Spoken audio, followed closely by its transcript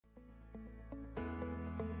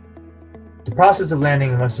The process of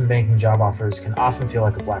landing investment banking job offers can often feel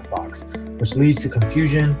like a black box, which leads to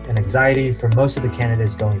confusion and anxiety for most of the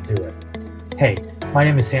candidates going through it. Hey, my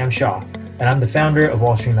name is Sam Shaw, and I'm the founder of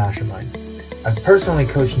Wall Street Mastermind. I've personally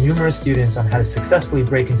coached numerous students on how to successfully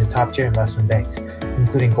break into top-tier investment banks,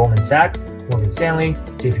 including Goldman Sachs, Morgan Stanley,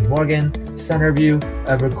 JP Morgan, Centerview,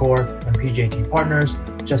 Evercore, and PJT Partners,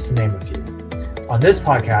 just to name a few. On this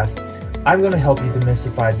podcast, I'm going to help you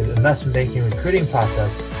demystify the investment banking recruiting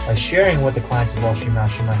process by sharing what the clients of Wall Street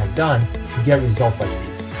Mastermind have done to get results like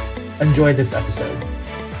these. Enjoy this episode.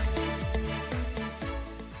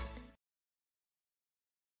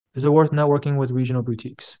 Is it worth networking with regional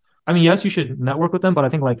boutiques? I mean, yes, you should network with them, but I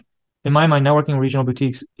think in my mind, networking with regional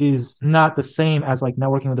boutiques is not the same as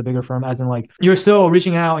networking with a bigger firm, as in you're still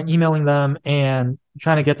reaching out and emailing them and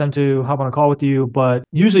trying to get them to hop on a call with you. But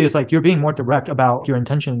usually it's you're being more direct about your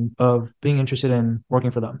intention of being interested in working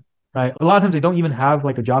for them, right? A lot of times they don't even have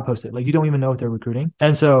a job posted. You don't even know if they're recruiting.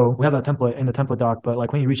 And so we have that template in the template doc, but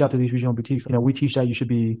when you reach out to these regional boutiques, we teach that you should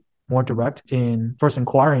be more direct in first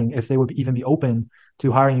inquiring if they would even be open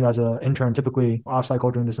to hiring you as an intern, typically off cycle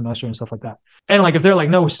during the semester and stuff like that. And if they're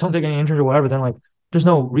no, just don't take any interns or whatever, then there's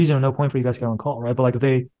no reason or no point for you guys to get on a call, right? But if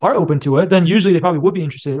they are open to it, then usually they probably would be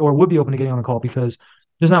interested or would be open to getting on a call because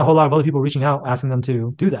there's not a whole lot of other people reaching out asking them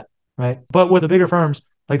to do that, right? But with the bigger firms,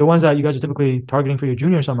 the ones that you guys are typically targeting for your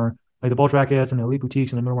junior summer, the bulge brackets and the elite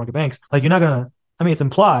boutiques and the middle market banks, you're not gonna, it's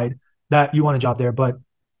implied that you want a job there, but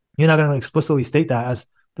you're not gonna explicitly state that as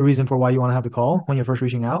the reason for why you want to have the call when you're first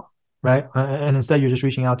reaching out, right? And instead you're just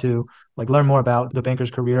reaching out to learn more about the banker's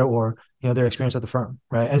career or their experience at the firm,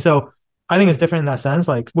 right? And so I think it's different in that sense.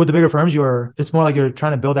 With the bigger firms, it's more you're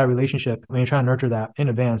trying to build that relationship and you're trying to nurture that in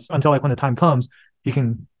advance until when the time comes, you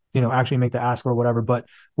can actually make the ask or whatever. But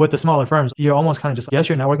with the smaller firms, you're almost kind of just yes,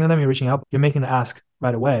 you're networking with them, you're reaching out, you're making the ask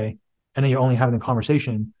right away, and then you're only having the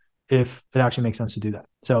conversation if it actually makes sense to do that.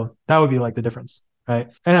 So that would be the difference. Right.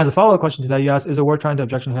 And as a follow-up question to that, you asked, is it worth trying to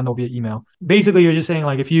objection handle via email? Basically, you're just saying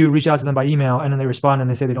if you reach out to them by email and then they respond and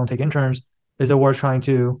they say they don't take interns, is it worth trying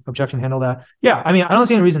to objection handle that? Yeah. I don't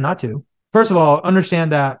see any reason not to. First of all,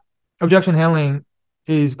 understand that objection handling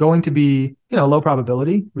is going to be, low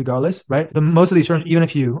probability regardless, right? Most of these firms, even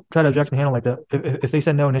if you try to objection handle if they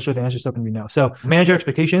said no initially, the answer is still going to be no. So manage your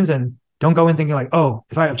expectations and don't go in thinking oh,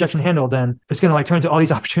 if I objection handle, then it's going to turn into all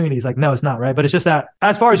these opportunities. No, it's not, right? But it's just that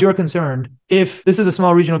as far as you're concerned, if this is a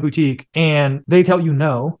small regional boutique and they tell you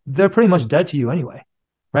no, they're pretty much dead to you anyway,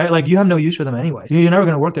 right? You have no use for them anyway. You're never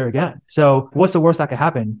going to work there again. So what's the worst that could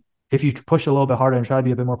happen if you push a little bit harder and try to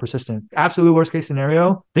be a bit more persistent? Absolute worst case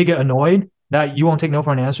scenario, they get annoyed that you won't take no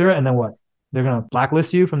for an answer. And then what? They're going to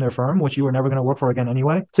blacklist you from their firm, which you were never going to work for again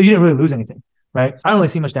anyway. So you didn't really lose anything, right? I don't really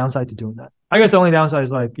see much downside to doing that. I guess the only downside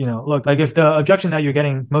is look, if the objection that you're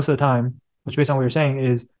getting most of the time, which based on what you're saying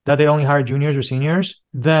is that they only hire juniors or seniors,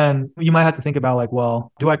 then you might have to think about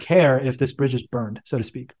well, do I care if this bridge is burned, so to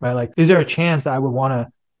speak, right? Is there a chance that I would want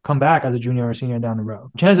to come back as a junior or senior down the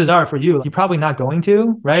road? Chances are for you, you're probably not going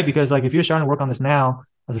to, right? Because if you're starting to work on this now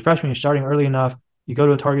as a freshman, you're starting early enough, you go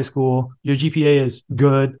to a target school, your GPA is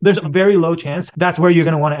good. There's a very low chance that's where you're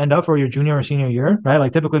going to want to end up for your junior or senior year,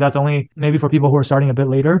 right? Typically that's only maybe for people who are starting a bit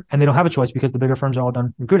later and they don't have a choice because the bigger firms are all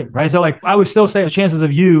done recruiting, right? So I would still say the chances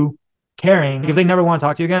of you caring, if they never want to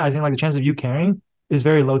talk to you again, I think the chances of you caring is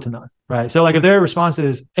very low to none, right? So if their response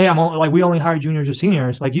is, hey, we only hire juniors or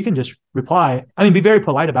seniors, you can just reply. Be very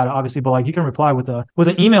polite about it, obviously, but you can reply with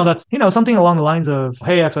an email that's, something along the lines of,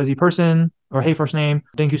 hey, XYZ person, or hey, first name,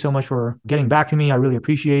 thank you so much for getting back to me. I really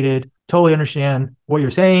appreciate it. Totally understand what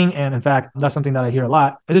you're saying. And in fact, that's something that I hear a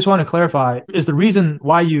lot. I just want to clarify, is the reason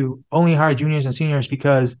why you only hire juniors and seniors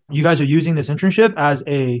because you guys are using this internship as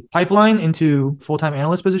a pipeline into full-time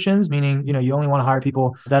analyst positions, meaning, you only want to hire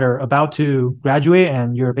people that are about to graduate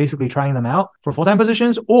and you're basically trying them out for full-time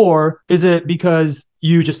positions? Or is it because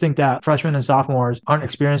you just think that freshmen and sophomores aren't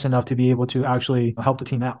experienced enough to be able to actually help the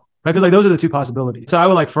team out? Right? Because those are the two possibilities. So I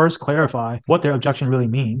would first clarify what their objection really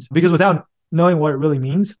means, because without knowing what it really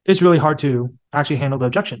means, it's really hard to actually handle the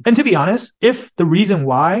objection. And to be honest, if the reason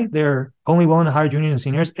why they're only willing to hire juniors and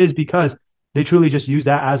seniors is because they truly just use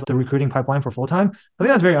that as the recruiting pipeline for full-time, I think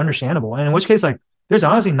that's very understandable. And in which case, there's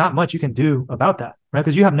honestly not much you can do about that, right?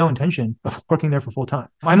 Because you have no intention of working there for full-time.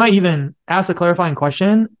 I might even ask a clarifying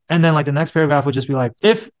question, and then the next paragraph would just be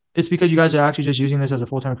if it's because you guys are actually just using this as a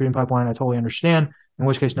full-time recruiting pipeline, I totally understand, in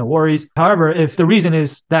which case, no worries. However, if the reason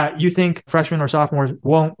is that you think freshmen or sophomores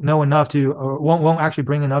won't know enough to, or won't actually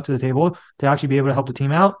bring enough to the table to actually be able to help the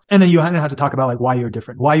team out, and then you're going to have to talk about why you're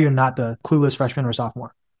different, why you're not the clueless freshman or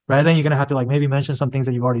sophomore, right? Then you're going to have to maybe mention some things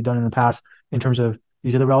that you've already done in the past in terms of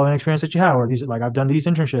these are the relevant experience that you have, or these, like, I've done these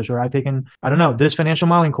internships, or I've taken, I don't know, this financial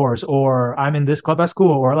modeling course, or I'm in this club at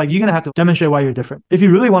school, or like, you're going to have to demonstrate why you're different. If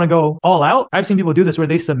you really want to go all out, I've seen people do this where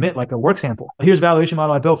they submit like a work sample. Here's a valuation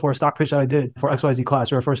model I built for a stock pitch that I did for XYZ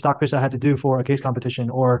class, or for a stock pitch that I had to do for a case competition,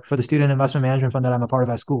 or for the student investment management fund that I'm a part of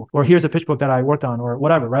at school, or here's a pitch book that I worked on, or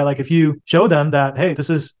whatever, right? Like, if you show them that, hey, this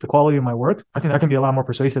is the quality of my work, I think that can be a lot more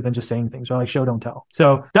persuasive than just saying things, right? Like, show, don't tell.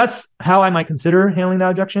 So that's how I might consider handling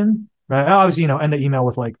that objection, right? I obviously, end the email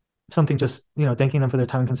with like something, just, thanking them for their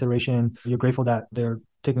time and consideration. You're grateful that they're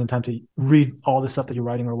taking the time to read all the stuff that you're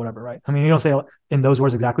writing or whatever, right? I mean, you don't say it in those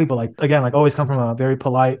words exactly, but like, again, like, always come from a very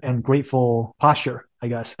polite and grateful posture, I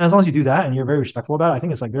guess. And as long as you do that and you're very respectful about it, I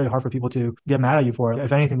think it's like very hard for people to get mad at you for it.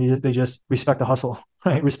 If anything, they just respect the hustle,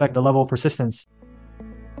 right? Respect the level of persistence.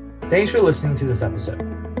 Thanks for listening to this episode.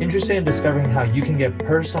 Interested in discovering how you can get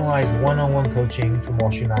personalized one-on-one coaching from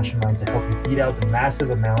Wall Street Mastermind to help you beat out the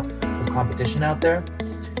massive amount of competition out there?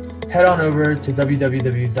 Head on over to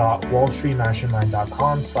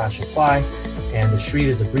www.wallstreetmastermind.com/apply, and the street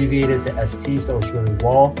is abbreviated to ST, so it's really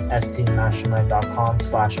wall,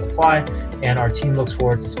 stmastermind.com/apply, and our team looks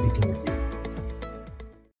forward to speaking with you.